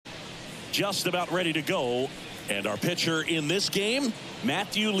just about ready to go. And our pitcher in this game,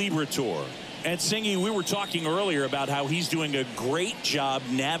 Matthew Liberatore. And Singy, we were talking earlier about how he's doing a great job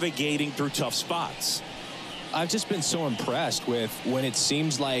navigating through tough spots. I've just been so impressed with when it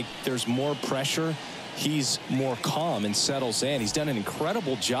seems like there's more pressure, he's more calm and settles in. He's done an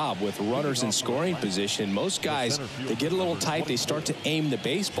incredible job with runners in scoring position. Most guys, they get a little tight, they start to aim the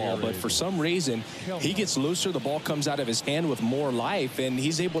baseball, but for some reason, he gets looser, the ball comes out of his hand with more life, and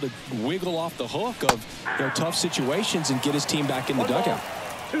he's able to wiggle off the hook of tough situations and get his team back in the dugout.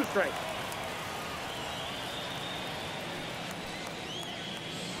 2 strikes.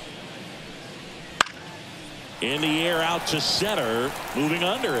 In the air out to center, moving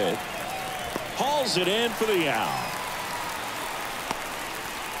under it. Hauls it in for the out.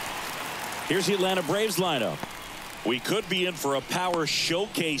 Here's the Atlanta Braves lineup. We could be in for a power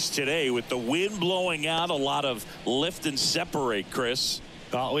showcase today with the wind blowing out, a lot of lift and separate, Chris.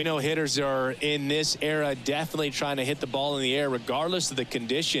 We know hitters are in this era definitely trying to hit the ball in the air regardless of the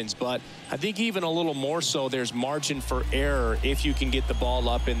conditions, but I think even a little more so there's margin for error if you can get the ball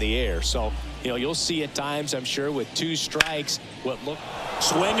up in the air. So, you'll see at times, I'm sure, with 2 strikes, what look.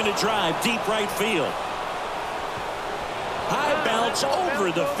 Swing and a drive, deep right field. High bounce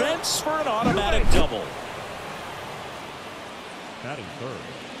over the fence for an automatic double. Batting third,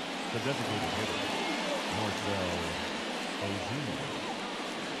 the designated hitter, Marcell Ozuna.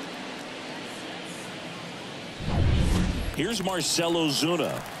 Here's Marcell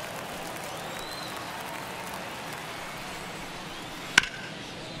Ozuna.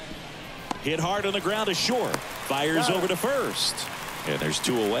 Hit hard on the ground to short. Fires over to first. And there's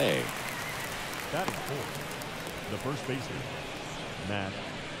 2 away. Batting fourth, the first baseman, Matt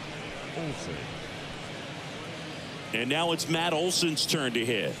Olson. And now it's Matt Olson's turn to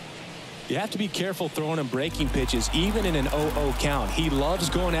hit. You have to be careful throwing him breaking pitches, even in an 0-0 count. He loves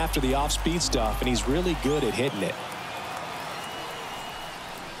going after the off-speed stuff, and he's really good at hitting it.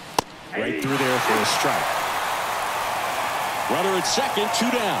 Right through there for a strike. Runner at second,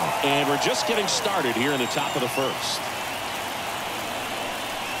 2 down. And we're just getting started here in the top of the first.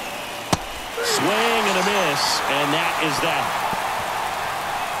 Swing and a miss, and that is that.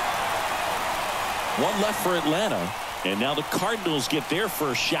 1 left for Atlanta, and now the Cardinals get their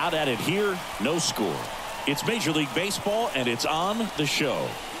first shot at it here. No score. It's Major League Baseball, and it's on the show.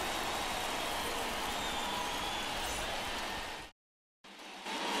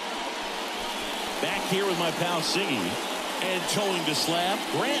 Back here with my pal Singy, and towing the slab,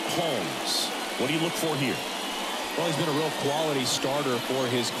 Grant Holmes. What do you look for here? Well, he's been a real quality starter for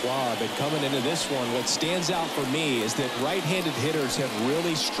his club, and coming into this one, what stands out for me is that right-handed hitters have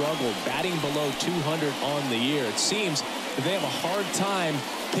really struggled batting below 200 on the year. It seems that they have a hard time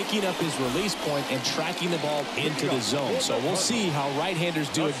picking up his release point and tracking the ball into the zone. So we'll see how right-handers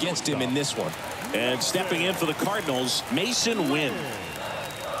do against him in this one. And stepping in for the Cardinals, Mason Wynn.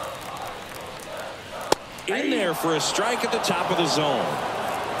 In there for a strike at the top of the zone.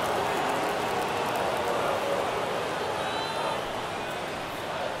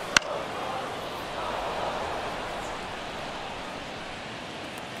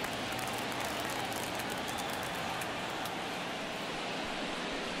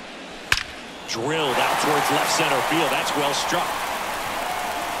 Drilled out towards left center field. That's well struck.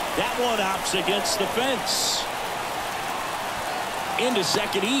 That one hops against the fence. Into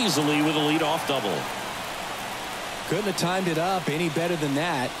second easily with a leadoff double. Couldn't have timed it up any better than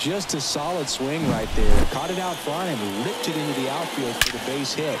that. Just a solid swing right there. Caught it out front and ripped it into the outfield for the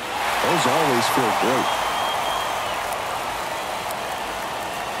base hit. Those always feel great.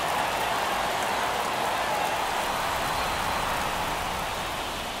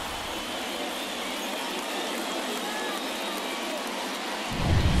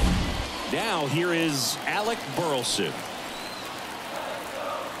 Now here is Alec Burleson.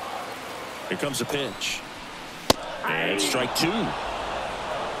 Here comes a pitch. And strike 2.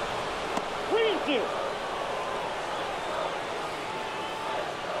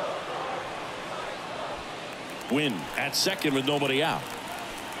 Win at second with nobody out.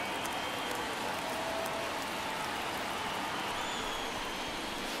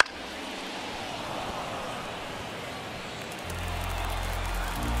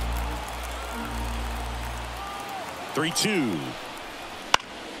 Three-two.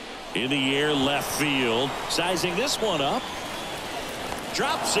 In the air, left field. Sizing this one up.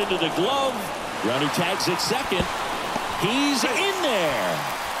 Drops into the glove. Runner tags at second. He's in there.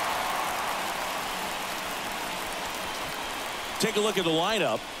 Take a look at the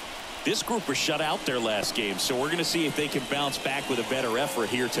lineup. This group was shut out their last game, so we're going to see if they can bounce back with a better effort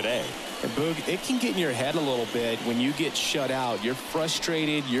here today. And Boog, it can get in your head a little bit when you get shut out. You're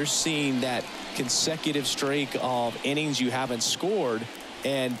frustrated. You're seeing that consecutive streak of innings you haven't scored,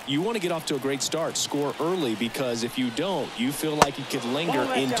 and you want to get off to a great start, score early, because if you don't, you feel like you could linger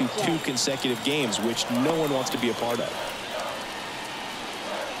into 2 consecutive games, which no one wants to be a part of.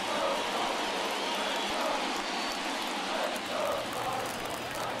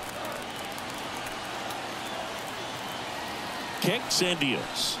 Kicks and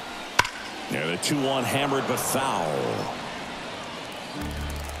deals. Now the 2-1 hammered but foul.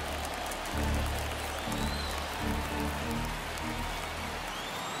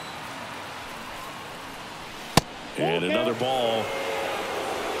 And another ball.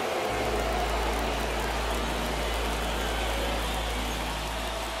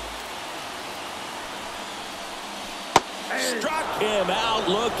 Struck him out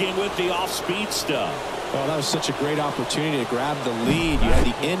looking with the off-speed stuff. Well, that was such a great opportunity to grab the lead. You had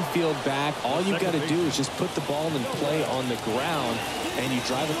the infield back. All you've got to do is just put the ball in play on the ground, and you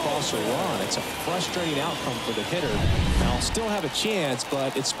drive across a run. It's a frustrating outcome for the hitter. Now, I'll still have a chance,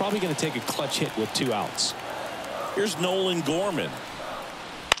 but it's probably going to take a clutch hit with 2 outs. Here's Nolan Gorman.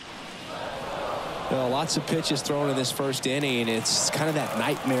 Well, lots of pitches thrown in this first inning. It's kind of that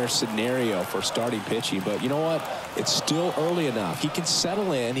nightmare scenario for starting pitching. But you know what? It's still early enough. He can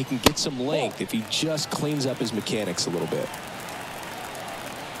settle in. He can get some length if he just cleans up his mechanics a little bit.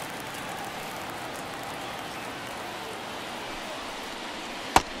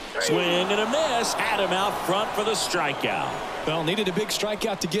 Swing and a miss. Had him out front for the strikeout. Well, needed a big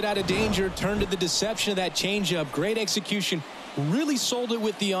strikeout to get out of danger. Turned to the deception of that changeup. Great execution. Really sold it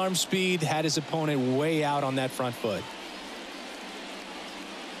with the arm speed. Had his opponent way out on that front foot.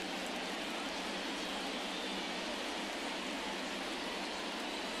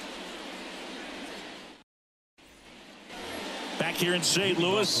 Back here in St.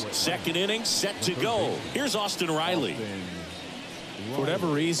 Louis, second inning set to go. Here's Austin Riley. For whatever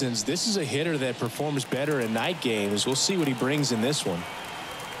reasons, this is a hitter that performs better in night games. We'll see what he brings in this one.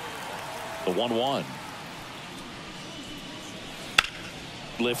 The 1-1.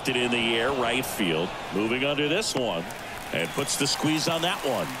 Lifted in the air, right field. Moving under this one. And puts the squeeze on that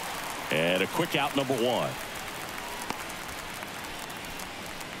one. And a quick out, number 1.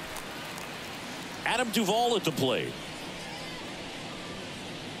 Adam Duvall at the plate.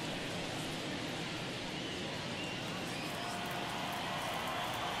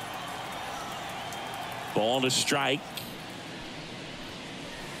 Ball to strike.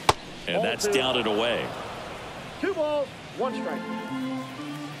 And that's down and away. 2 balls, 1 strike.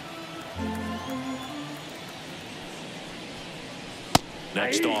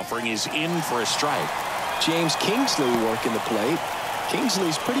 Next offering is in for a strike. James Kingsley working the plate.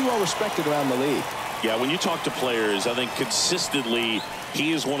 Kingsley's pretty well respected around the league. Yeah, when you talk to players, I think consistently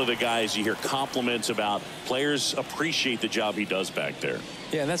he is one of the guys you hear compliments about. Players appreciate the job he does back there.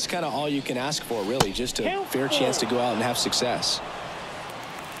 Yeah, and that's kind of all you can ask for, really, just a fair chance to go out and have success.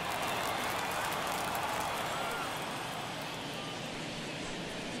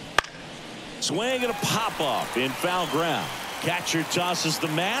 Swing and a pop-up in foul ground. Catcher tosses the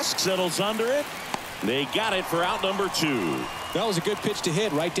mask, settles under it. They got it for out number 2. That was a good pitch to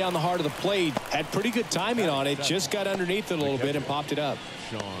hit right down the heart of the plate. Had pretty good timing on it. Just got underneath it a little bit and popped it up.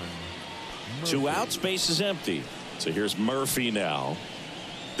 2 outs, base is empty. So here's Murphy now.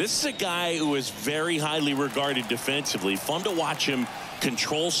 This is a guy who is very highly regarded defensively. Fun to watch him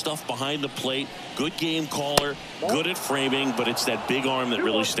control stuff behind the plate. Good game caller, good at framing, but it's that big arm that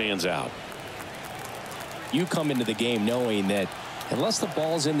really stands out. You come into the game knowing that unless the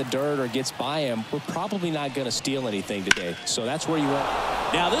ball's in the dirt or gets by him, we're probably not going to steal anything today. So that's where you want.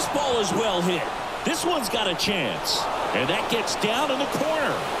 Now this ball is well hit. This one's got a chance. And that gets down in the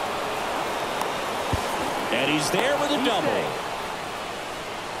corner. And he's there with a double.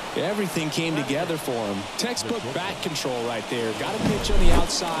 Everything came together for him. Textbook bat control right there. Got a pitch on the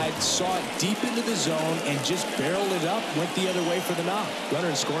outside, saw it deep into the zone, and just barreled it up, went the other way for the knock. Runner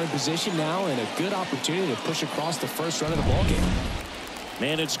in scoring position now, and a good opportunity to push across the first run of the ballgame.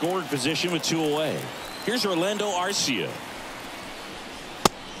 Man in scoring position with 2 away. Here's Orlando Arcia.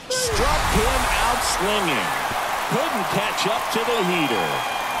 Struck him out swinging. Couldn't catch up to the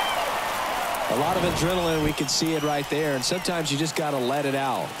heater. A lot of adrenaline, we can see it right there, and sometimes you just got to let it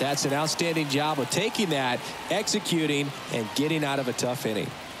out. That's an outstanding job of taking that, executing, and getting out of a tough inning.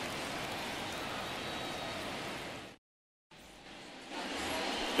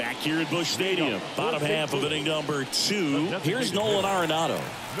 Back here at Busch Stadium, bottom half of inning number 2. Here's Nolan Arenado.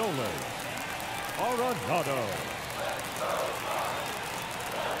 Nolan Arenado.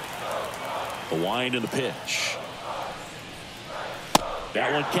 The wind and the pitch.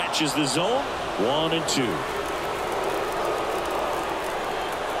 That one catches the zone. 1-2.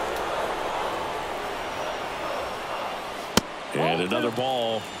 And another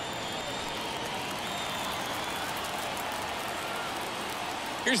ball.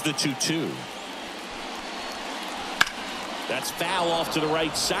 Here's the 2-2. That's foul off to the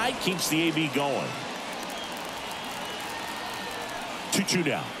right side. Keeps the AB going. 2-2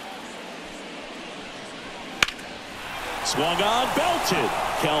 now. Swung on, belted.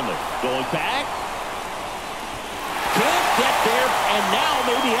 Kelman going back. Can't get there, and now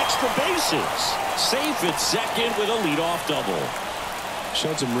maybe extra bases. Safe at second with a leadoff double.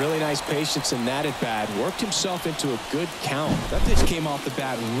 Showed some really nice patience in that at bat. Worked himself into a good count. That pitch came off the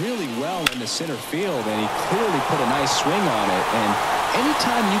bat really well in the center field, and he clearly put a nice swing on it. And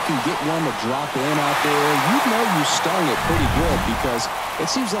anytime you can get one to drop in out there, you know you stung it pretty good, because it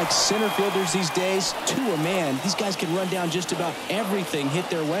seems like center fielders these days, to a man, these guys can run down just about everything hit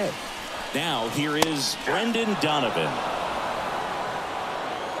their way. Now here is Brendan Donovan.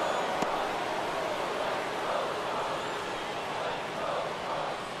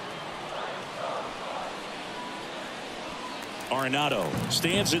 Arenado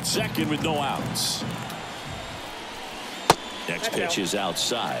stands at second with no outs. Next pitch is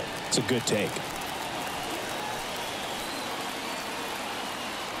outside. It's a good take.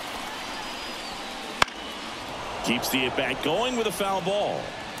 Keeps the at-bat going with a foul ball.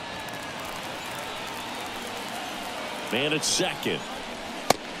 Man at second.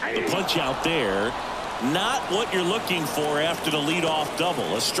 The punch out there. Not what you're looking for after the leadoff double.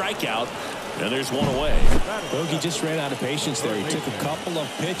 A strikeout. And there's one away. Bogey just ran out of patience there. He took a couple of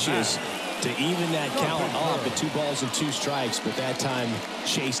pitches to even that count up at 2 balls and 2 strikes, but that time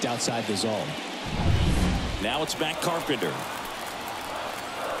chased outside the zone. Now it's Matt Carpenter.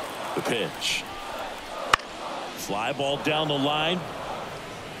 The pitch. Fly ball down the line.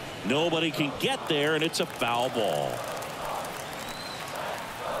 Nobody can get there, and it's a foul ball.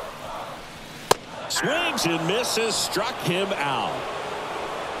 Swings and misses. Struck him out.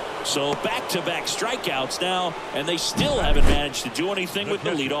 So back-to-back strikeouts now, and they still haven't managed to do anything with the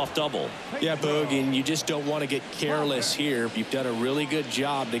leadoff double. Yeah, Bogey, and you just don't want to get careless here. You've done a really good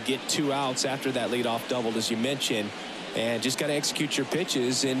job to get 2 outs after that leadoff double, as you mentioned, and just got to execute your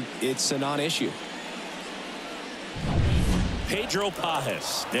pitches, and it's a non-issue. Pedro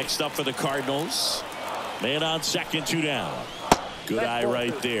Pajes next up for the Cardinals. Man on second, 2 down. Good eye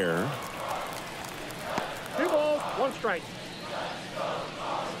right there. 2 balls, 1 strike.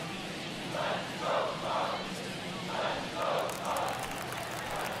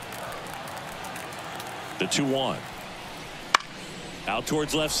 The 2-1. Out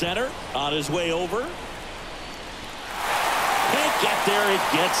towards left center. On his way over. Can't get there. It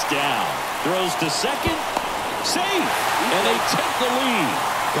gets down. Throws to second. Safe. And they take the lead.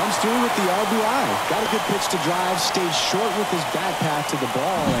 Comes through with the RBI. Got a good pitch to drive. Stayed short with his bat path to the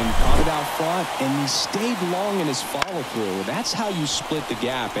ball and caught it out front. And he stayed long in his follow through. That's how you split the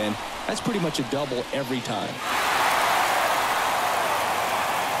gap. And that's pretty much a double every time.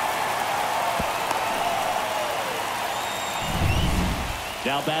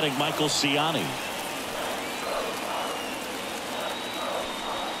 Now batting Michael Ciani.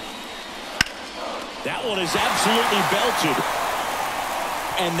 That one is absolutely belted.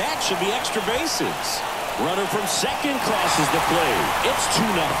 And that should be extra bases. Runner from second crosses the plate. It's 2-0.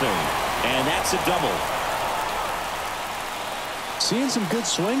 And that's a double. Seeing some good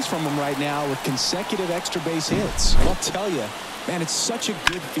swings from him right now with consecutive extra base hits. I'll tell you, man, it's such a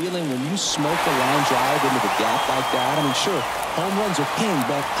good feeling when you smoke a line drive into the gap like that. I mean, sure, home runs are king,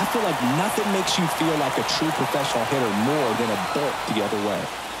 but I feel like nothing makes you feel like a true professional hitter more than a bolt the other way.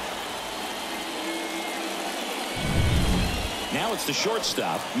 Now it's the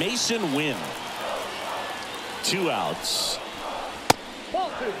shortstop, Mason Wynn. 2 outs.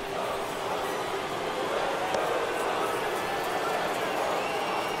 Ball 2.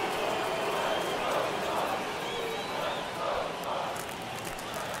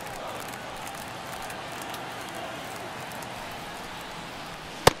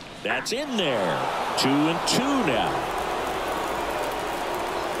 That's in there. 2-2 now.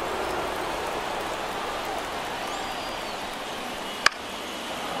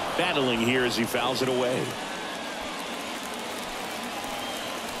 Battling here as he fouls it away.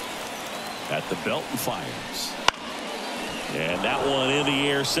 At the belt and fires. And that one in the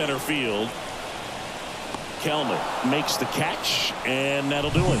air center field. Kelman makes the catch, and that'll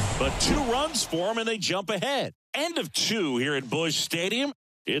do it. But 2 runs for him, and they jump ahead. End of 2 here at Busch Stadium.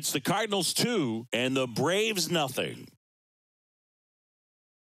 It's the Cardinals 2 and the Braves 0.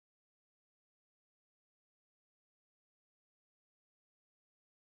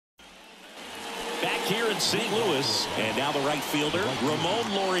 St. Louis. And now the right fielder, Ramon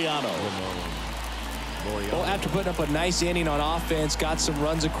Laureano. Well, after putting up a nice inning on offense, got some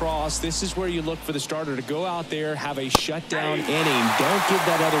runs across, this is where you look for the starter to go out there, have a shutdown inning. Don't give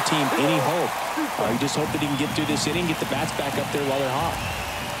that other team any hope. You just hope that he can get through this inning, get the bats back up there while they're hot.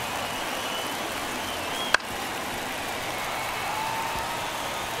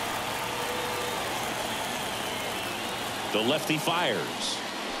 The lefty fires.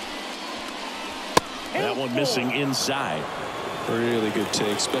 That one missing inside. Really good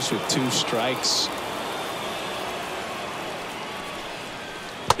take, especially with 2 strikes.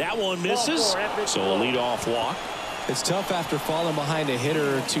 That one misses. So a leadoff walk. It's tough after falling behind a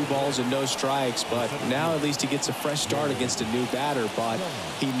hitter, 2 balls and no strikes, but now at least he gets a fresh start against a new batter. But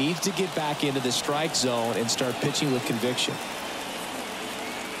he needs to get back into the strike zone and start pitching with conviction.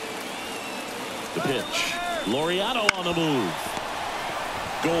 The pitch. Laureano on the move.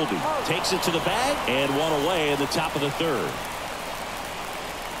 Goldie takes it to the bag and one away in the top of the 3rd.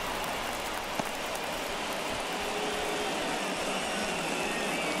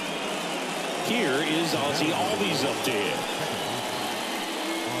 Here is Ozzie Albies up to hit.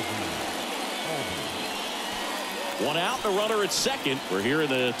 1 out, and a runner at second. We're here in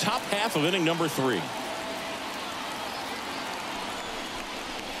the top half of inning number 3.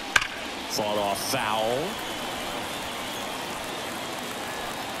 Fought off foul.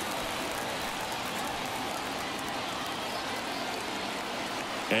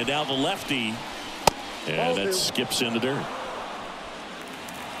 And now the lefty. And that skips in the dirt.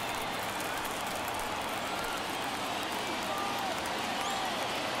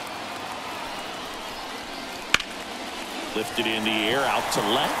 Lifted in the air, out to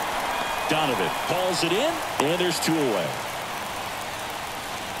left. Donovan calls it in, and there's 2 away.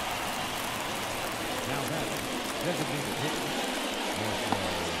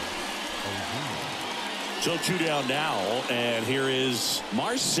 So 2 down now, and here is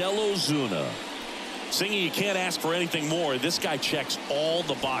Marcell Ozuna. Singy, you can't ask for anything more. This guy checks all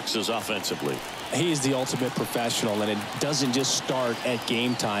the boxes offensively. He is the ultimate professional, and it doesn't just start at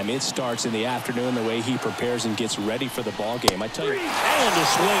game time. It starts in the afternoon, the way he prepares and gets ready for the ball game. I tell you. And a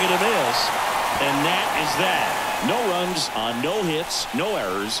swing and a miss. And that is that. No runs on no hits, no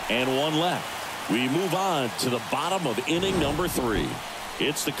errors, and 1 left. We move on to the bottom of inning number 3.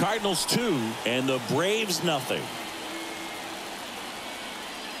 It's the Cardinals 2 and the Braves nothing.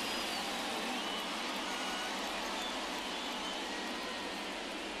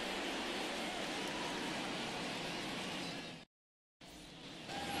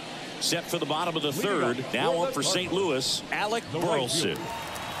 Set for the bottom of the 3rd. Now up for St. Louis, Alec Burleson.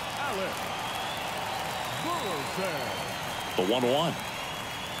 The 1-1.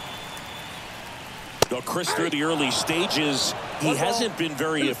 Though Chris, through the early stages, he hasn't been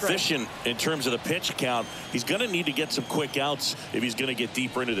very efficient in terms of the pitch count. He's going to need to get some quick outs if he's going to get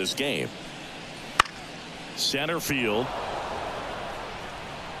deeper into this game. Center field.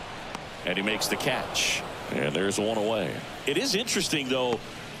 And he makes the catch. And there's 1 away. It is interesting, though,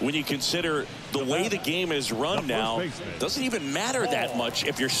 when you consider the way the game is run now. It doesn't even matter that much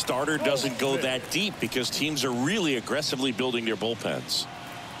if your starter doesn't go that deep, because teams are really aggressively building their bullpens.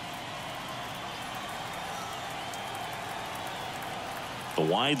 The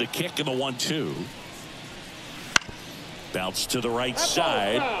wide, the kick, and the 1-2. Bounce to the right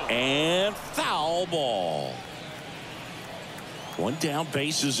side, and foul ball. 1 down,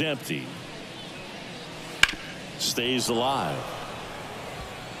 base is empty. Stays alive.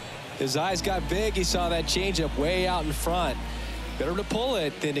 His eyes got big. He saw that changeup way out in front. Better to pull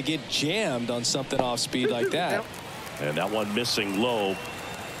it than to get jammed on something off speed like that. And that one missing low.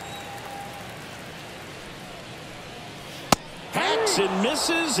 Hacks and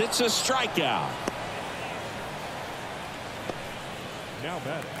misses. It's a strikeout. Now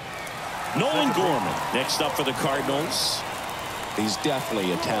batting. Nolan Gorman next up for the Cardinals. He's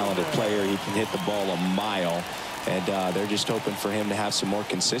definitely a talented player. He can hit the ball a mile. And they're just hoping for him to have some more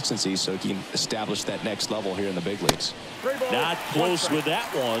consistency so he can establish that next level here in the big leagues. Not close with that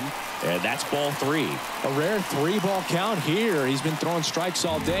one. And that's ball 3. A rare 3-ball count here. He's been throwing strikes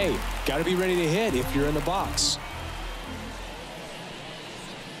all day. Got to be ready to hit if you're in the box.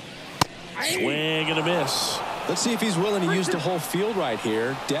 Swing and a miss. Let's see if he's willing to use the whole field right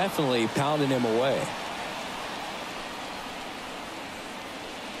here. Definitely pounding him away.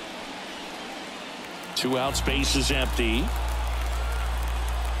 Two out, space is empty.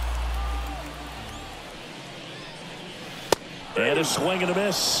 And a swing and a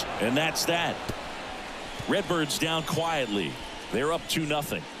miss. And that's that. Redbirds down quietly. They're up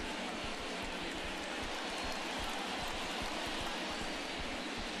 2-0.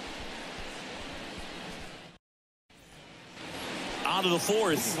 on to the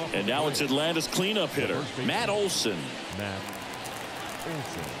fourth, and now it's Atlanta's cleanup hitter, Matt Olson.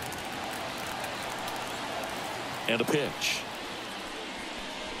 And a pitch.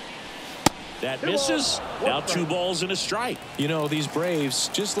 That misses. Now 2 balls and a strike. You know, these Braves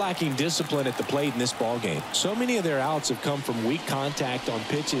just lacking discipline at the plate in this ball game. So many of their outs have come from weak contact on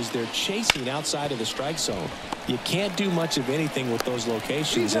pitches they're chasing outside of the strike zone. You can't do much of anything with those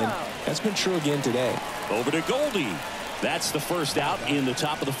locations, and that's been true again today. Over to Goldie. That's the first out in the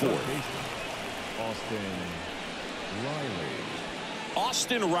top of the fourth.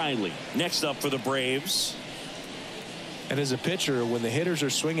 Austin Riley next up for the Braves. And as a pitcher, when the hitters are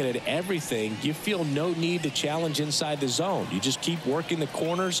swinging at everything, you feel no need to challenge inside the zone. You just keep working the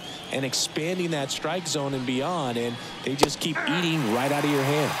corners and expanding that strike zone and beyond, and they just keep eating right out of your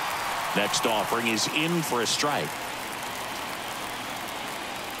hand. Next offering is in for a strike.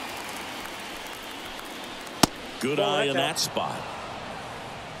 Good eye in that spot.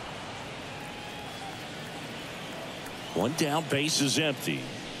 One down, base is empty.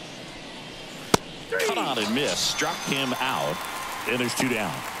 Cut on and miss. Struck him out. And there's 2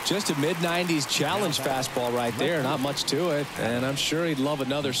 down. Just a mid-90s challenge fastball right there. Not much to it. And I'm sure he'd love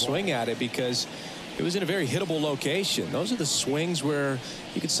another swing at it because it was in a very hittable location. Those are the swings where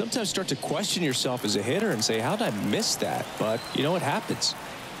you can sometimes start to question yourself as a hitter and say, how did I miss that? But, you know, it happens.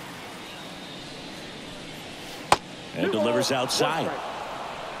 And delivers outside.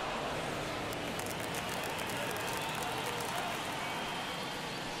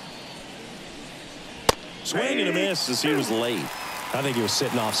 Swing and a miss as he was late. I think he was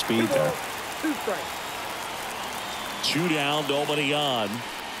sitting off speed there. 2 strikes. 2 down, nobody on.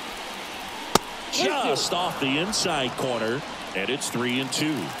 Just off the inside corner, and it's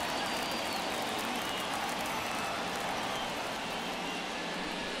 3-2.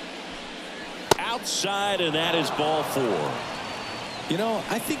 Outside, and that is ball 4. You know,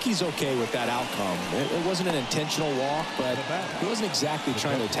 I think he's okay with that outcome. It wasn't an intentional walk, but he wasn't exactly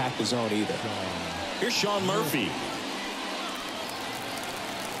trying to attack the zone either. Here's Sean Murphy.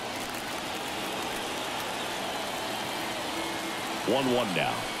 One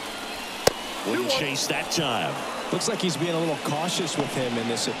now. Wouldn't chase that time. Looks like he's being a little cautious with him in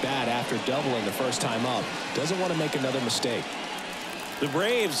this at bat after doubling the first time up. Doesn't want to make another mistake. The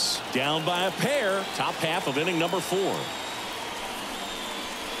Braves down by a pair. Top half of inning number 4.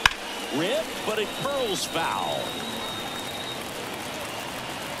 Rip, but it curls foul.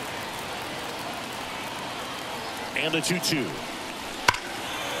 And the 2-2.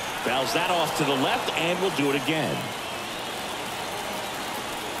 Fouls that off to the left, and will do it again.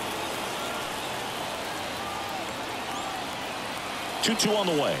 Two on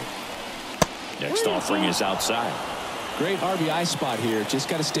the way. Next offering is outside. Great RBI spot here. Just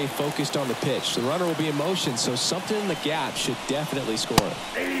got to stay focused on the pitch. The runner will be in motion, so something in the gap should definitely score.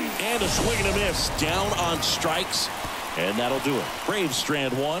 And a swing and a miss. Down on strikes, and that'll do it. Braves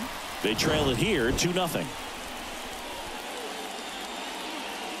strand 1. They trail it here 2-0.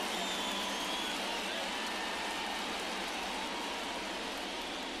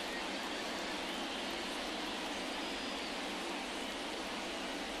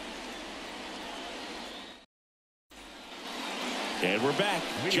 And we're back.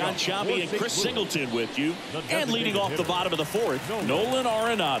 John Chambi and Chris Singleton with you. And leading off the bottom of the 4th, Nolan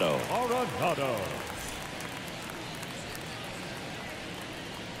Arenado.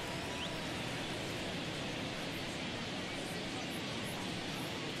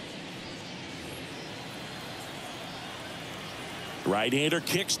 Right-hander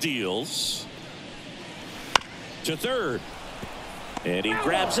kicks, deals to third. And he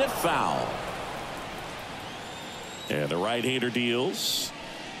grabs it, foul. And the right-hander deals.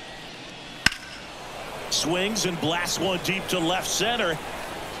 Swings and blasts one deep to left center.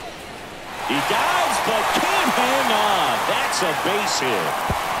 He dives, but can't hang on. That's a base hit.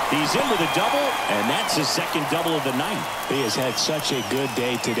 He's in with a double, and that's his second double of the night. He has had such a good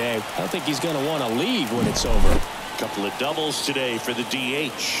day today. I don't think he's going to want to leave when it's over. Couple of doubles today for the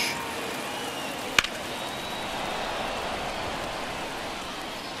DH.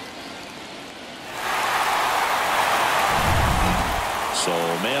 So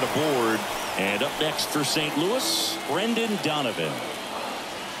man aboard, and up next for St. Louis, Brendan Donovan.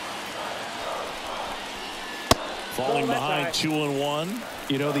 Falling behind 2-1.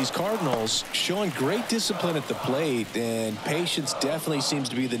 You know, these Cardinals showing great discipline at the plate, and patience definitely seems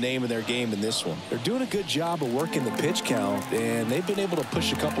to be the name of their game in this one. They're doing a good job of working the pitch count, and they've been able to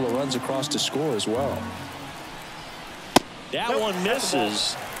push a couple of runs across to score as well. That one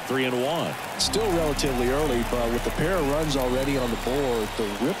misses, 3-1. Still relatively early, but with the pair of runs already on the board, the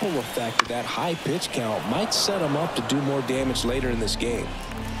ripple effect of that high pitch count might set him up to do more damage later in this game.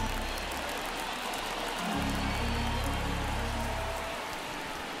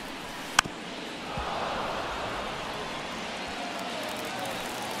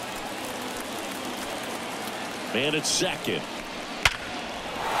 Man at second.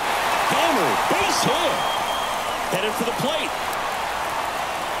 Hammer, base hit. Headed for the plate.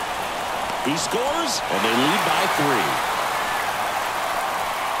 He scores, and they lead by 3.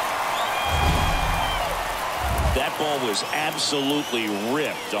 That ball was absolutely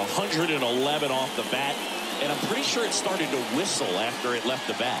ripped. 111 off the bat, and I'm pretty sure it started to whistle after it left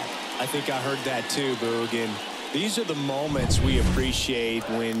the bat. I think I heard that too, Boog. And these are the moments we appreciate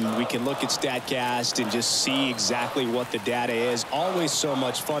when we can look at StatCast and just see exactly what the data is. Always so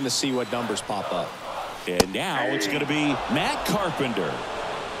much fun to see what numbers pop up. And now it's going to be Matt Carpenter.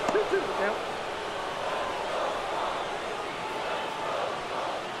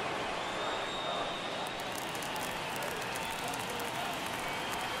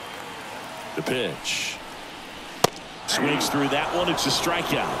 The pitch. Swings through that one. It's a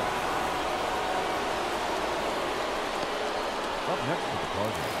strikeout. Up next for the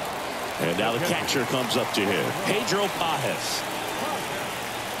Cardinals. And now the catcher comes up to him. Pedro Pajes.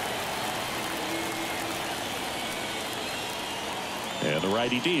 And the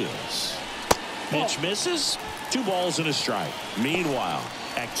righty deals. Pitch misses. 2 balls and a strike. Meanwhile,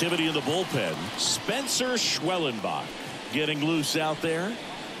 activity in the bullpen. Spencer Schwellenbach getting loose out there.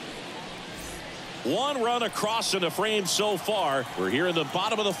 1 run across in the frame so far. We're here in the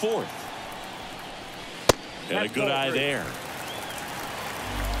bottom of the 4th. And a good eye there.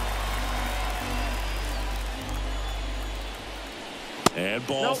 And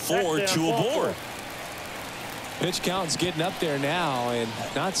ball 4, 2 aboard. Pitch count's getting up there now, and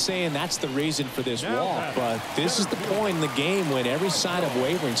not saying that's the reason for this walk, but this is the point in the game when every sign of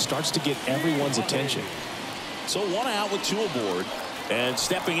wavering starts to get everyone's attention. So 1 out with 2 aboard, and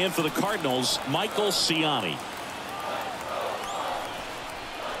stepping in for the Cardinals, Michael Ciani.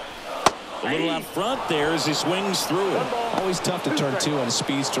 A little out front there as he swings through it. Always tough to turn 2 on a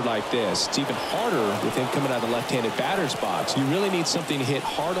speedster like this. It's even harder with him coming out of the left-handed batter's box. You really need something to hit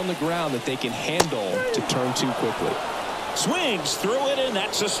hard on the ground that they can handle to turn 2 quickly. Swings through it, and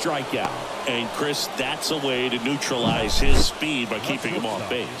that's a strikeout. And Chris, that's a way to neutralize his speed by keeping him off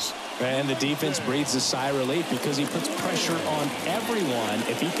base. And the defense breathes a sigh of relief because he puts pressure on everyone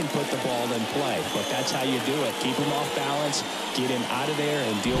if he can put the ball in play. But that's how you do it. Keep him off balance, get him out of there,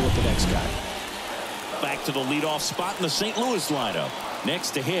 and deal with the next guy. Back to the leadoff spot in the St. Louis lineup.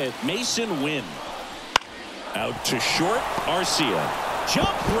 Next to hit, Mason Wynn. Out to short, Arcia.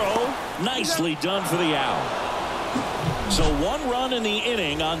 Jump throw, nicely done for the out. So 1 run in the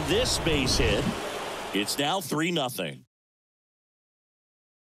inning on this base hit. It's now 3-0.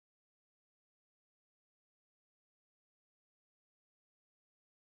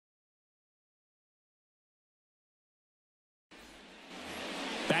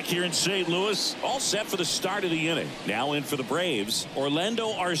 Back here in St. Louis, all set for the start of the inning. Now in for the Braves,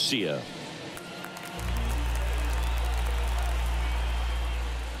 Orlando Arcia.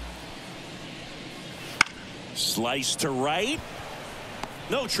 Slice to right.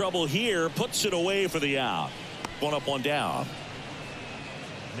 No trouble here. Puts it away for the out. 1 up, 1 down.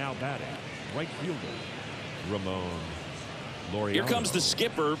 Now batting, right fielder, Ramon Laureano. Here comes the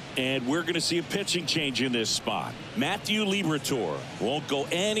skipper, and we're going to see a pitching change in this spot. Matthew Liberatore won't go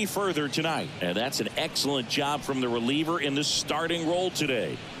any further tonight, and that's an excellent job from the reliever in the starting role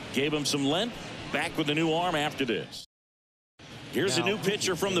today. Gave him some length. Back with a new arm after this. Here's a new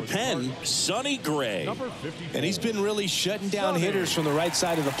pitcher from the pen, Sonny Gray. And he's been really shutting down hitters from the right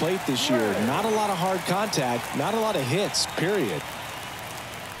side of the plate this year. Not a lot of hard contact, not a lot of hits, period.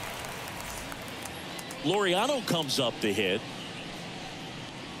 Laureano comes up to hit.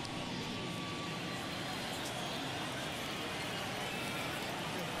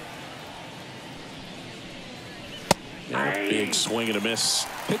 Big swing and a miss.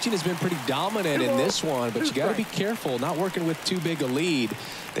 Pitching has been pretty dominant in this one, but you got to be careful. Not working with too big a lead.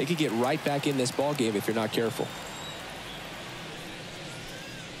 They could get right back in this ball game if you're not careful.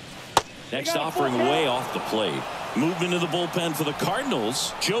 Next offering way off the plate. Movement to the bullpen for the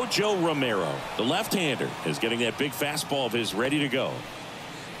Cardinals, JoJo Romero. The left-hander is getting that big fastball of his ready to go.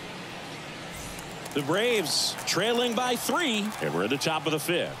 The Braves trailing by 3, and we're at the top of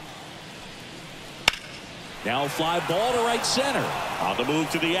the 5th. Now fly ball to right center. On the move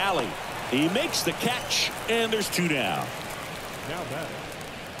to the alley. He makes the catch, and there's 2 down. Now batting,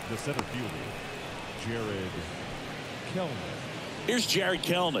 the center fielder, Jared Kellman. Here's Jared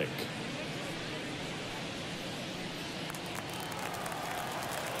Kelenic.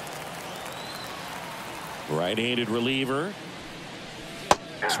 Right-handed reliever.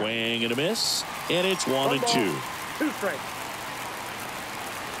 Swing and a miss. And it's 1-2. 2 strikes.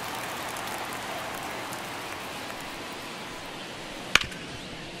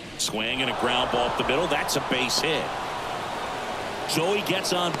 Swing and a ground ball up the middle. That's a base hit. So he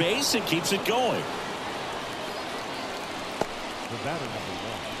gets on base and keeps it going. The batter number 1,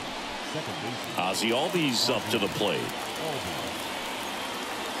 second baseman. Ozzie Albies up to the plate.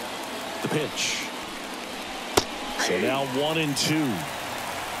 The pitch. So now 1-2.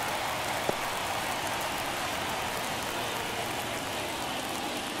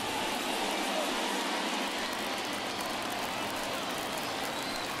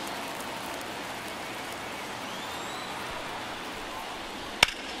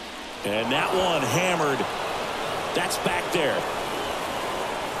 And that one hammered. That's back there.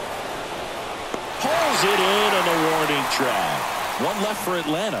 Pulls it in on the warning track. One left for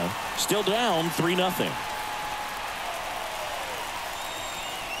Atlanta. Still down 3-0.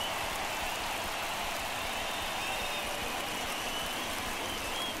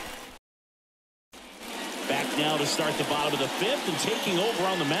 Back now to start the bottom of the 5th, and taking over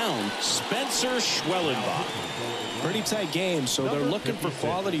on the mound, Spencer Schwellenbach. Pretty tight game, so they're looking for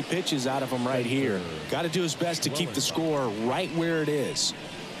quality pitches out of him right here. Got to do his best to keep the score right where it is.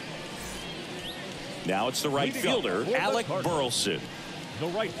 Now it's the right fielder, Alec Burleson. The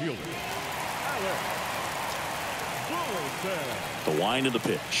right fielder, Alec Burleson. The wind of the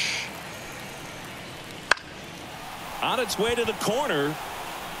pitch. On its way to the corner.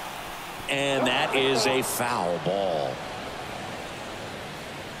 And that is a foul ball.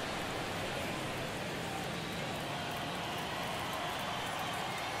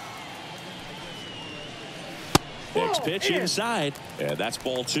 Next pitch inside, and that's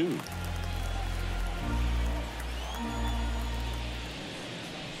ball 2.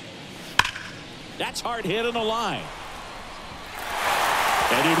 That's hard hit on the line.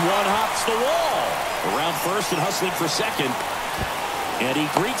 And in one hops the wall. Around first and hustling for second. And he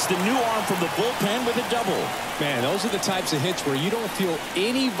greets the new arm from the bullpen with a double. Man, those are the types of hits where you don't feel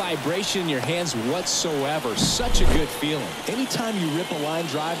any vibration in your hands whatsoever. Such a good feeling. Anytime you rip a line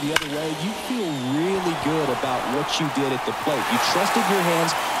drive the other way, you feel really good about what you did at the plate. You trusted your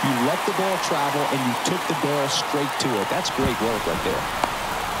hands, you let the ball travel, and you took the barrel straight to it. That's great work right there.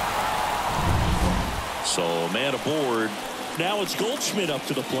 So a man aboard. Now it's Goldschmidt up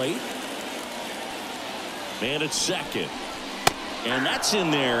to the plate. Man at second. And that's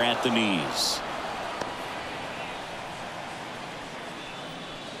in there at the knees.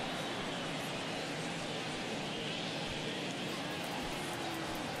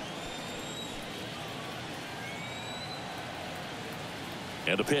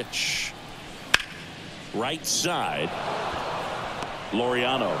 And a pitch. Right side.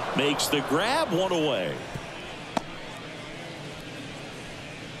 Laureano makes the grab, one away.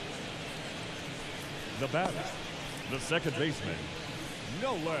 The batter, the second baseman,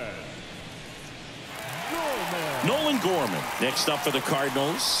 Nolan Gorman next up for the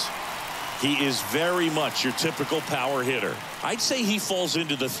Cardinals. He is very much your typical power hitter. I'd say he falls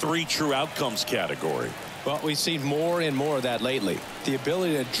into the 3 true outcomes category. Well, we've seen more and more of that lately. The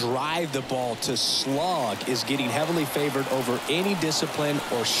ability to drive the ball to slog is getting heavily favored over any discipline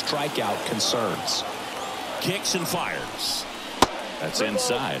or strikeout concerns. Kicks and fires. That's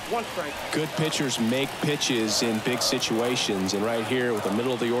inside. 1 strike. Good pitchers make pitches in big situations, and right here with a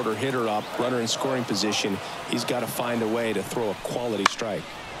middle of the order hitter up, runner in scoring position, he's got to find a way to throw a quality strike.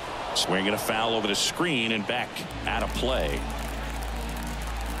 Swinging a foul over the screen and back out of play.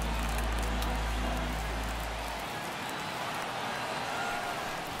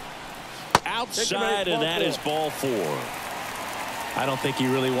 Outside, and that is ball 4. I don't think he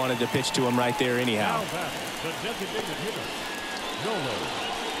really wanted to pitch to him right there anyhow. the designated hitter, Nolan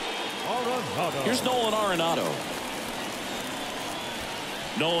Arenado. Here's Nolan Arenado.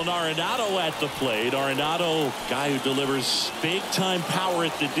 Nolan Arenado at the plate. Arenado, guy who delivers big-time power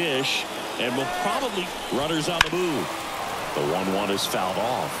at the dish and will probably runners on the move. The 1-1 is fouled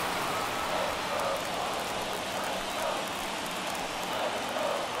off.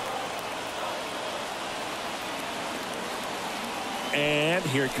 And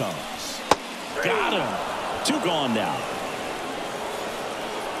here it comes. Got him. 2 gone now.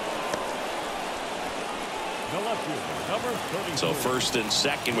 So first and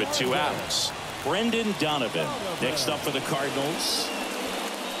second with 2 outs. Brendan Donovan next up for the Cardinals.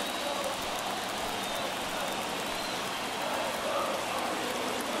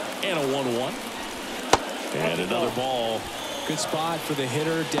 And a 1-1. And another ball. Good spot for the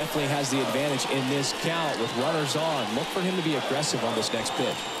hitter. Definitely has the advantage in this count with runners on. Look for him to be aggressive on this next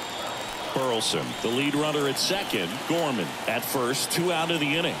pitch. Burleson, the lead runner at second. Gorman at first. 2 out of the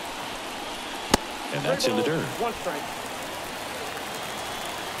inning. And that's in the dirt. 1 strike.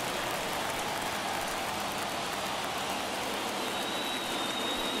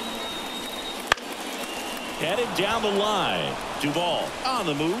 Headed down the line. Duvall on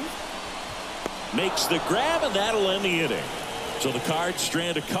the move. Makes the grab, and that'll end the inning. So the Cards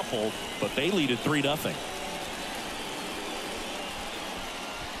strand a couple, but they lead at 3-0.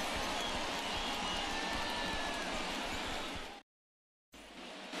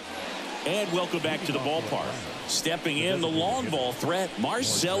 And welcome back to the ballpark. Stepping in, the long ball threat,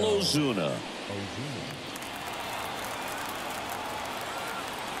 Marcell Ozuna.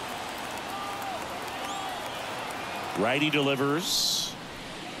 Righty delivers.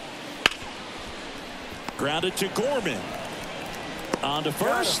 Grounded to Gorman. On to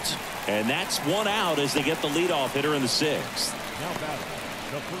first. And that's 1 out as they get the leadoff hitter in the 6th. Now batting,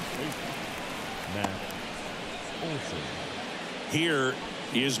 the first baseman, Matt Olson. Here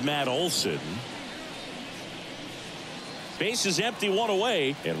is Matt Olson. Base is empty, 1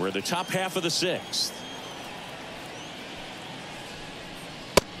 away, and we're in the top half of the 6th.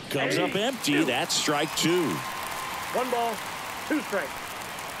 Comes up empty. That's strike 2. 1 ball, 2 strikes.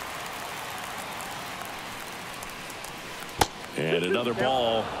 And another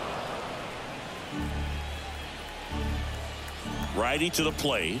ball. Righty to the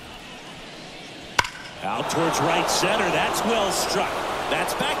plate. Out towards right center. That's well struck.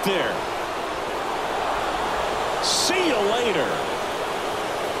 That's back there. See you later.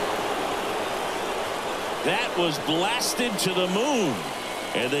 That was blasted to the moon.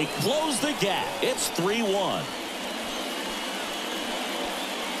 And they close the gap. It's 3-1.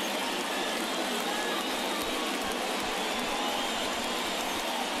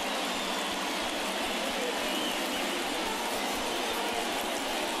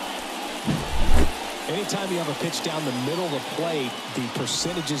 Anytime you have a pitch down the middle of the plate, the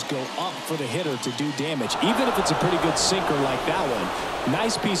percentages go up for the hitter to do damage, even if it's a pretty good sinker like that one.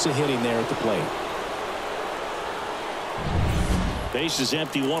 Nice piece of hitting there at the plate. Base is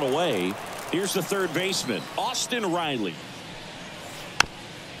empty, 1 away. Here's the third baseman, Austin Riley.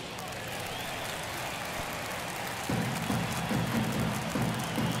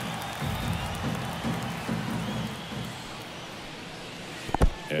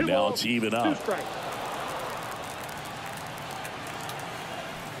 And now it's even up. 2 strikes.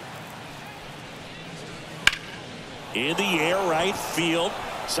 In the air, right field.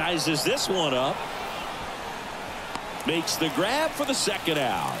 Sizes this one up. Makes the grab for the 2nd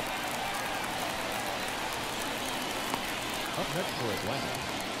out. Up next for Atlanta,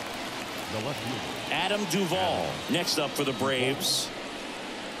 the left fielder, Adam Duvall next up for the Braves.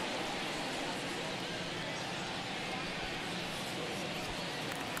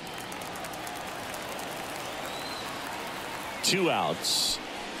 Two outs.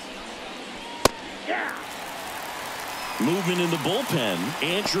 Yeah. Movement in the bullpen.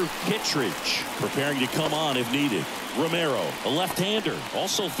 Andrew Kittredge preparing to come on if needed. Romero, a left-hander,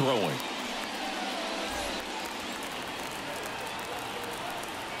 also throwing.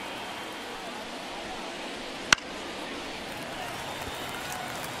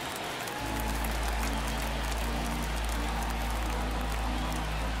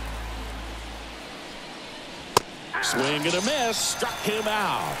 Swing and a miss. Struck him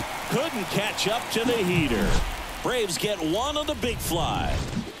out. Couldn't catch up to the heater. Braves get one on the big fly.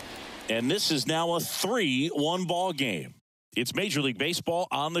 And this is now a 3-1 ball game. It's Major League Baseball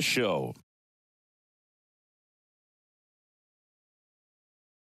on the show.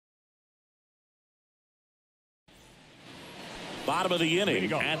 Bottom of the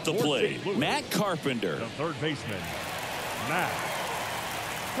inning at the plate. Matt Carpenter. the third baseman, Matt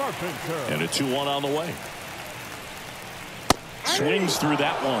Carpenter. And a 2-1 on the way. Swings through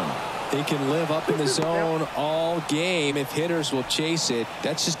that one. He can live up in the zone all game if hitters will chase it.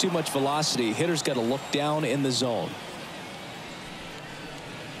 That's just too much velocity. Hitters got to look down in the zone.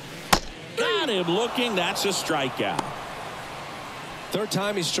 Got him looking. That's a strikeout. Third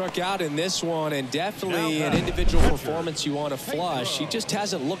time he struck out in this one, and definitely an individual performance you want to flush. He just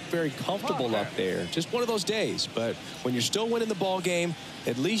hasn't looked very comfortable up there. Just one of those days. But when you're still winning the ball game,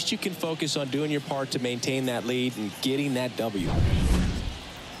 at least you can focus on doing your part to maintain that lead and getting that W.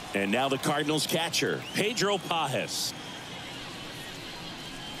 And now the Cardinals catcher, Pedro Pajes.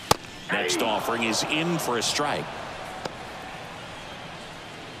 Next offering is in for a strike.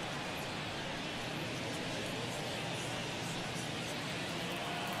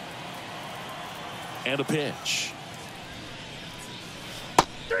 And a pitch.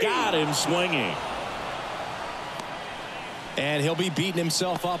 Got him swinging. And he'll be beating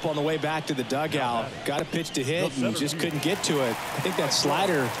himself up on the way back to the dugout. Got a pitch to hit and just couldn't get to it. I think that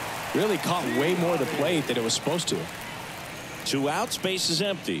slider really caught way more of the plate than it was supposed to. 2 outs, base is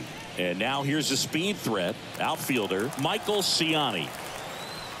empty. And now here's a speed threat. Outfielder Michael Ciani.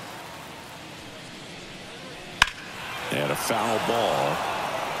 And a foul ball.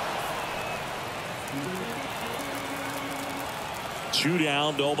 2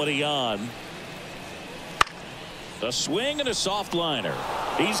 down, nobody on. A swing and a soft liner.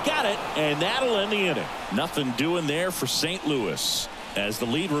 He's got it, and that'll end the inning. Nothing doing there for St. Louis as the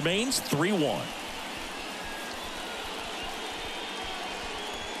lead remains 3-1.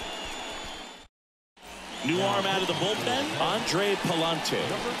 New arm out of the bullpen, Andre Palante.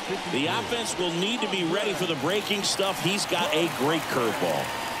 The offense will need to be ready for the breaking stuff. He's got a great curveball.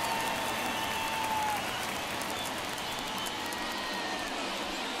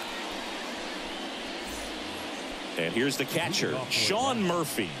 And here's the catcher, Sean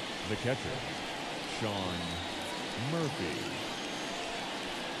Murphy. The catcher, Sean Murphy.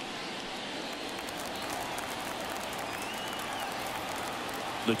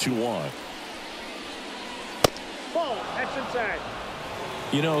 The 2-1. Ball. That's inside.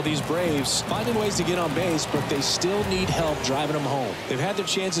 You know, these Braves finding ways to get on base, but they still need help driving them home. They've had their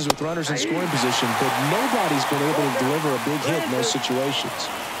chances with runners in scoring position, but nobody's been able to deliver a big hit in those situations.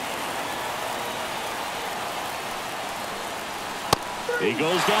 He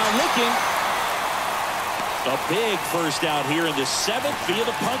goes down looking. A big first out here in the 7th via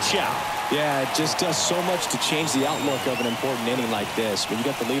the punch out. Yeah, it just does so much to change the outlook of an important inning like this. When you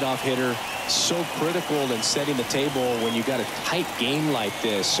got the leadoff hitter, so critical in setting the table when you got a tight game like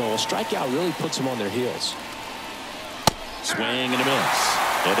this. So a strikeout really puts them on their heels. Swing and a miss.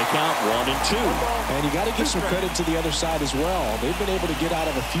 And a count 1-2. And you got to give some credit to the other side as well. They've been able to get out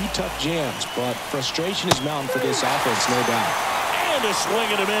of a few tough jams, but frustration is mounting for this offense, no doubt. And a swing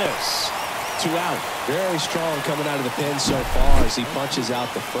and a miss. 2 out. Very strong coming out of the pen so far as he punches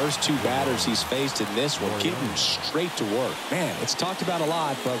out the first 2 batters he's faced in this one, getting straight to work. Man, it's talked about a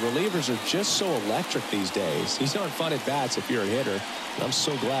lot, but relievers are just so electric these days. These aren't fun at bats if you're a hitter. I'm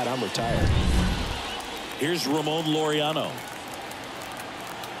so glad I'm retired. Here's Ramon Laureano.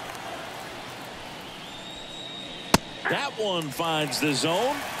 That one finds the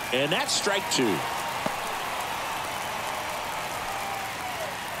zone, and that's strike 2.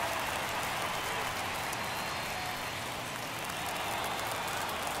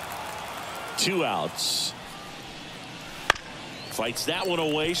 Two outs. Fights that one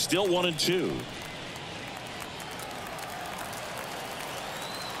away. Still 1-2.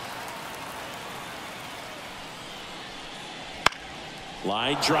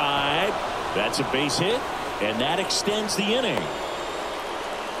 Line drive. That's a base hit, and that extends the inning.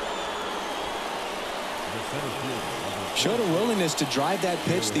 Showed a willingness to drive that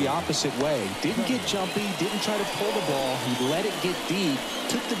pitch the opposite way. Didn't get jumpy, didn't try to pull the ball. He let it get deep,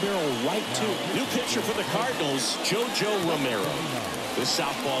 took the barrel right to it. New pitcher for the Cardinals, JoJo Romero. This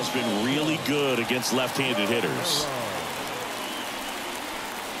southpaw's been really good against left-handed hitters.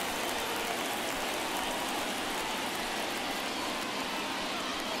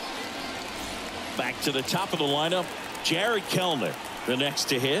 Back to the top of the lineup, Jared Kellner, the next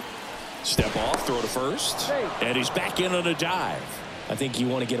to hit. Step off, throw to first, and he's back in on a dive. I think you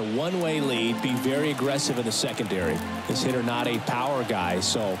want to get a one-way lead, be very aggressive in the secondary. This hitter not a power guy,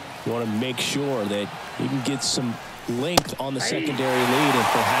 so you want to make sure that you can get some length on the secondary lead and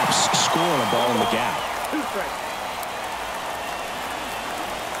perhaps score a ball in the gap. 2 strikes.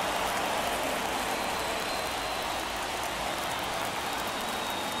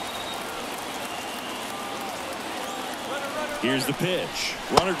 Here's the pitch.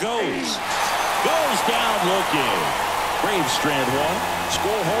 Runner goes. Goes down looking. Braves strand 1.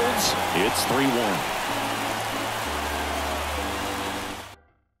 Score holds. It's 3-1.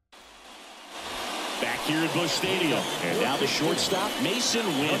 Back here at Busch Stadium. And now the shortstop, Mason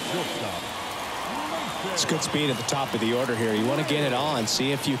Wynn. It's good speed at the top of the order here. You want to get it on.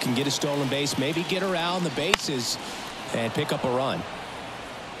 See if you can get a stolen base. Maybe get around the bases and pick up a run.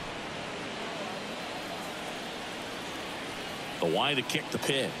 The wide to kick the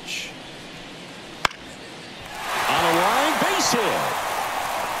pitch. On a line, base hit.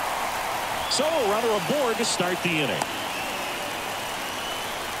 So a runner aboard to start the inning.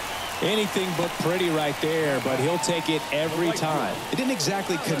 Anything but pretty right there, but he'll take it every time. It didn't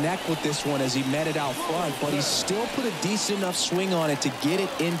exactly connect with this one as he met it out front, but he still put a decent enough swing on it to get it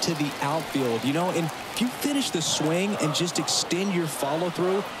into the outfield. You know, in If you finish the swing and just extend your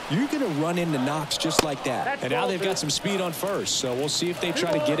follow-through, you're going to run into knocks just like that. And now they've got some speed on first, so we'll see if they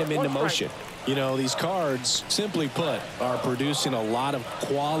try to get him into motion. You know, these Cards, simply put, are producing a lot of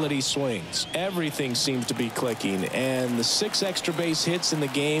quality swings. Everything seems to be clicking, and the 6 extra base hits in the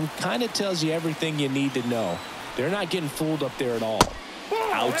game kind of tells you everything you need to know. They're not getting fooled up there at all.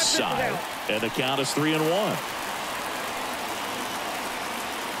 Outside, and the count is 3-1.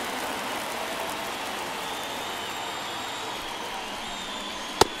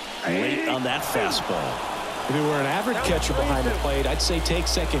 Late on that fastball. If it were an average catcher behind the plate, I'd say take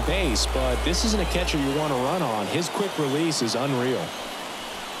second base, but this isn't a catcher you want to run on. His quick release is unreal.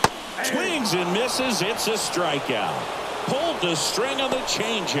 Swings and misses. It's a strikeout. Pulled the string on the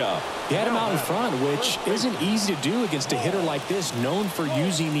changeup. He had him out in front, which isn't easy to do against a hitter like this, known for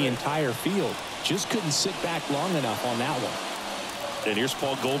using the entire field. Just couldn't sit back long enough on that one. And here's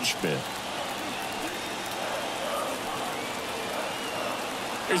Paul Goldschmidt.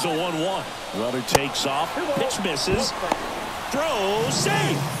 Here's a 1-1. Runner takes off. Pitch misses. Throw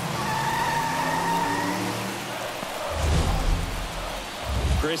safe.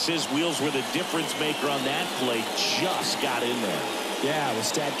 Chris, his wheels were the difference maker on that play. Just got in there. Yeah, with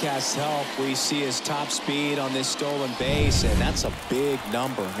StatCast's help, we see his top speed on this stolen base, and that's a big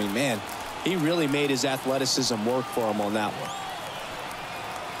number. I mean, man, he really made his athleticism work for him on that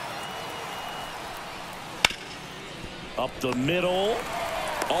one. Up the middle.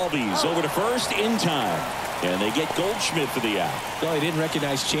 Albies over to first in time. And they get Goldschmidt for the out. Well, he didn't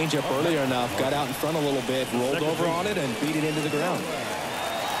recognize changeup earlier enough. Got out in front a little bit, rolled over on it, and beat it into the ground.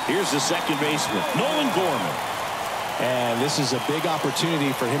 Here's the second baseman, Nolan Gorman. And this is a big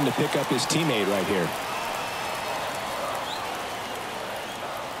opportunity for him to pick up his teammate right here.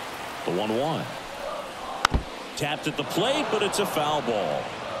 The 1-1. Tapped at the plate, but it's a foul ball.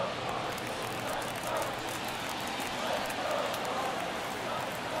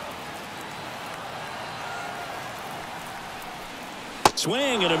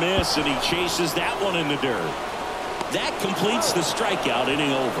 Swing and a miss, and he chases that one in the dirt. That completes the strikeout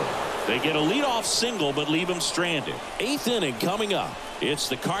inning over. They get a leadoff single, but leave him stranded. 8th inning coming up. It's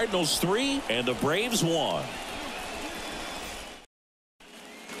the Cardinals 3 and the Braves 1.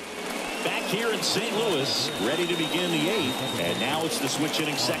 Back here in St. Louis, ready to begin the 8th, and now it's the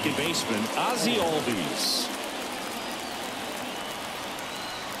switch-hitting second baseman, Ozzie Albies.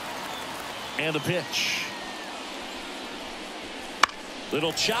 And a pitch.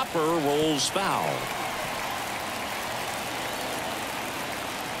 Little chopper rolls foul.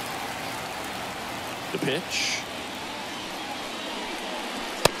 The pitch.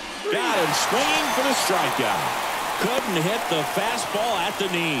 Got him swinging for the strikeout. Couldn't hit the fastball at the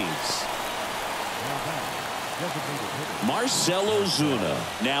knees. Marcell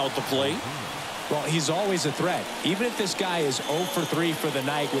Ozuna now at the plate. Well, he's always a threat. Even if this guy is 0 for 3 for the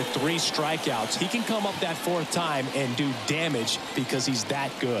night with 3 strikeouts, he can come up that 4th time and do damage because he's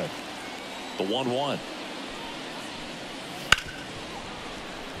that good. The 1-1.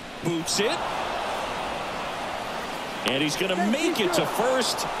 Boots it. And he's going to make it to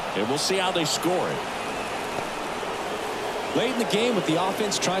first. And we'll see how they score it. Late in the game with the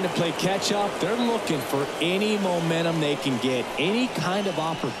offense trying to play catch up, they're looking for any momentum they can get, any kind of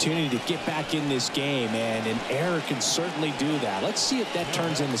opportunity to get back in this game, and an error can certainly do that. Let's see if that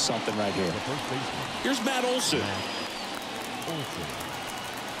turns into something right here. Here's Matt Olson.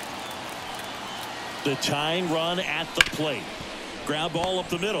 The tying run at the plate. Ground ball up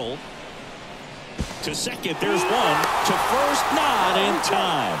the middle. To second, there's one. To first, not in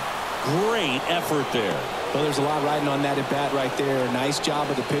time. Great effort there. Well, there's a lot riding on that at bat right there. Nice job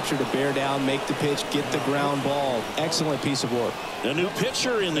of the pitcher to bear down, make the pitch, get the ground ball. Excellent piece of work. The new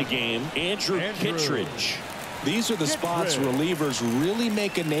pitcher in the game, Andrew Kittredge. These are the spots relievers really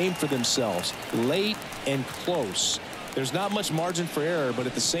make a name for themselves. Late and close. There's not much margin for error, but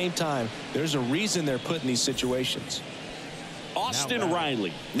at the same time, there's a reason they're put in these situations. Austin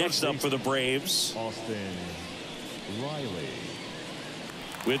Riley next up for the Braves. Austin Riley.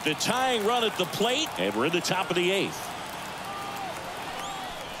 With the tying run at the plate, and we're in the top of the 8th.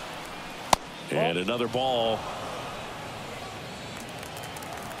 And another ball.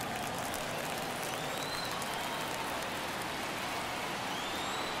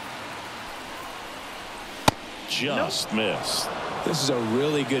 Just missed. This is a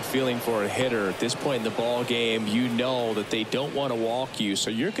really good feeling for a hitter at this point in the ball game. You know that they don't want to walk you, so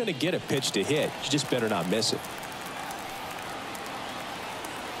you're going to get a pitch to hit. You just better not miss it.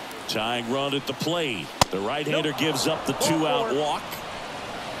 Tying run at the plate. The right-hander gives up the 2-out walk.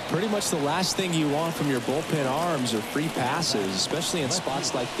 Pretty much the last thing you want from your bullpen arms are free passes, especially in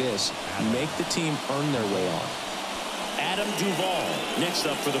spots like this. Make the team earn their way on. Adam Duvall next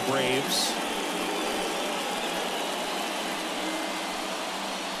up for the Braves.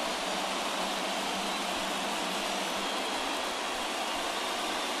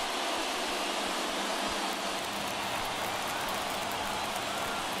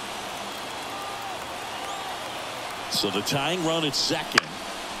 So the tying run at second.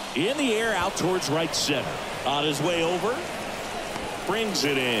 In the air out towards right center. On his way over. Brings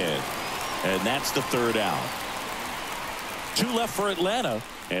it in. And that's the third out. 2 left for Atlanta.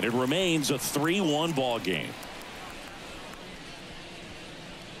 And it remains a 3-1 ball game.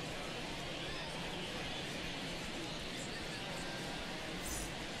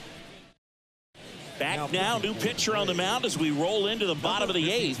 Back now, new pitcher on the mound as we roll into the bottom of the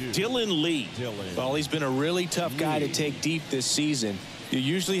 8th, Dylan Lee. Well, he's been a really tough guy to take deep this season. You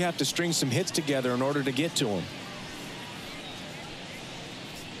usually have to string some hits together in order to get to him.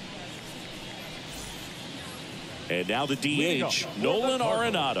 And now the DH, Nolan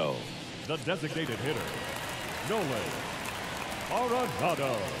Arenado. The designated hitter, Nolan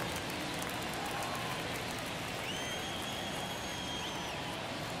Arenado.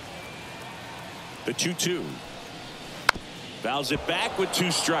 The 2-2. Fouls it back with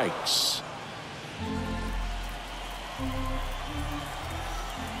 2 strikes.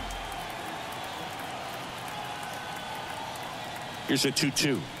 Here's a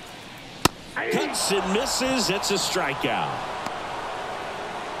 2-2. Cuts and misses. It's a strikeout.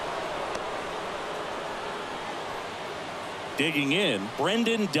 Digging in,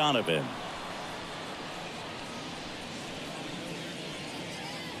 Brendan Donovan.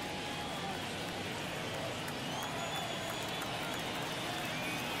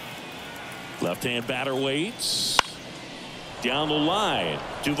 Left-hand batter waits. Down the line.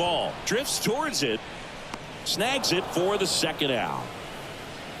 Duvall drifts towards it. Snags it for the second out.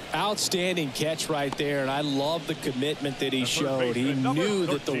 Outstanding catch right there, and I love the commitment that he showed. He knew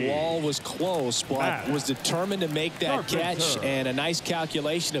that the wall was close, but was determined to make that catch, and a nice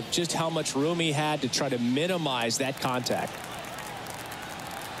calculation of just how much room he had to try to minimize that contact.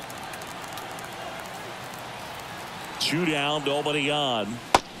 2 down, nobody on.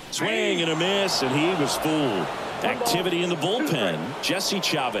 Swing and a miss, and he was fooled. Activity in the bullpen. Jesse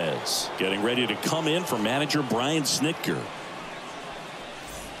Chavez getting ready to come in for manager Brian Snitker.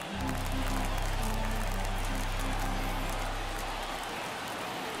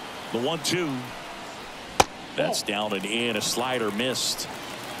 The 1-2. That's down and in. A slider missed.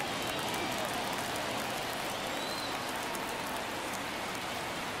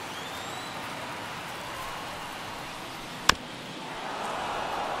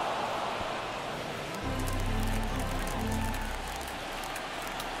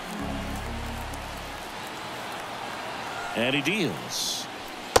 And he deals.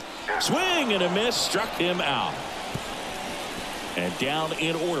 Swing and a miss, struck him out. And down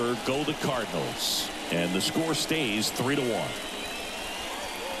in order go the Cardinals. And the score stays 3-1.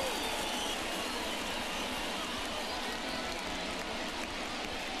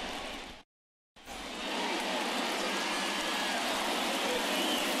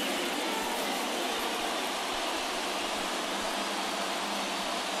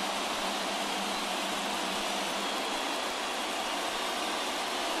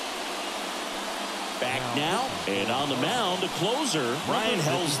 Back now, and on the mound, the closer, Brian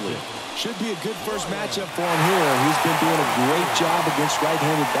Helsley. Should be a good first matchup for him here. He's been doing a great job against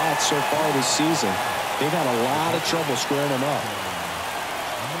right-handed bats so far this season. They've had a lot of trouble squaring him up.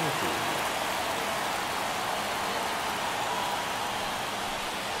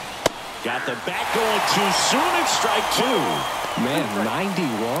 Got the bat going too soon. It's strike 2. Man,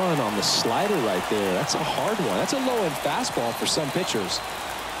 91 on the slider right there. That's a hard one. That's a low-end fastball for some pitchers.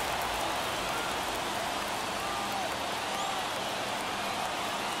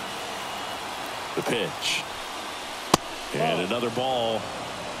 The pitch. And another ball.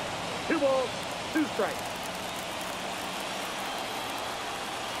 2 balls, 2 strikes.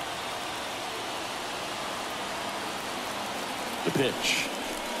 The pitch.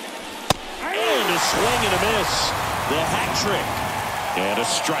 And a swing and a miss. The hat trick. And a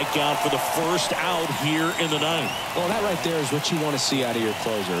strikeout for the first out here in the 9th. Well, that right there is what you want to see out of your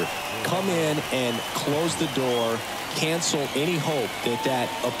closer. Come in and close the door. Cancel any hope that that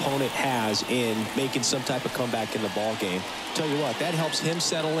opponent has in making some type of comeback in the ball game. Tell you what, that helps him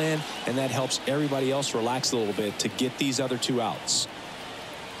settle in, and that helps everybody else relax a little bit to get these other 2 outs.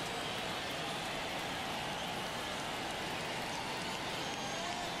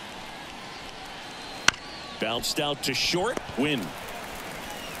 Bounced out to short. Win.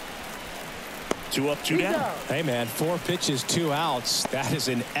 2 up, 2 down. Hey, man, 4 pitches, 2 outs. That is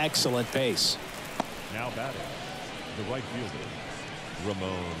an excellent pace. Now batting, the right fielder,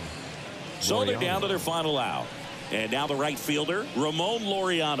 Ramon. So they're down to their final out. And now the right fielder, Ramon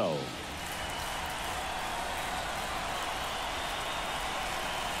Laureano.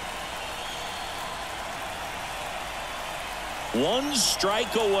 One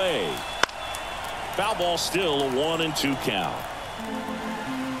strike away. Foul ball, still a 1-2 count.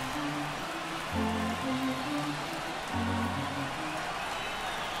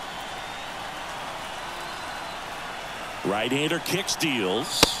 Right-hander kicks,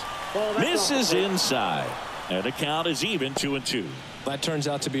 deals. Misses inside. And the count is even, 2-2. That turns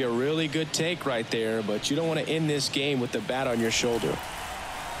out to be a really good take right there, but you don't want to end this game with the bat on your shoulder.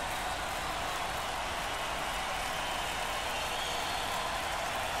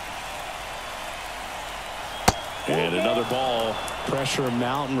 And another ball. Pressure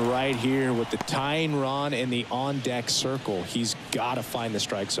mountain right here with the tying run in the on-deck circle. He's got to find the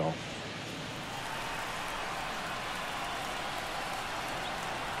strike zone.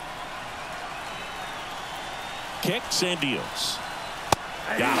 Kicks and deals.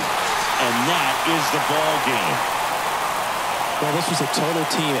 Got it. And that is the ball game. Well, this was a total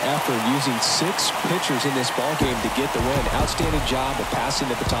team effort, using 6 pitchers in this ball game to get the win. Outstanding job of passing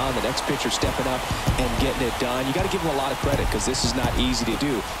the baton, the next pitcher stepping up and getting it done. You got to give them a lot of credit because this is not easy to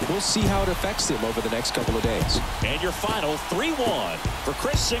do. We'll see how it affects them over the next couple of days. And your final 3-1 for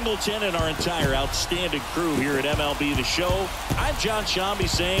Chris Singleton and our entire outstanding crew here at MLB The Show. I'm John Shambi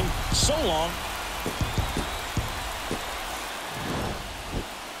saying so long.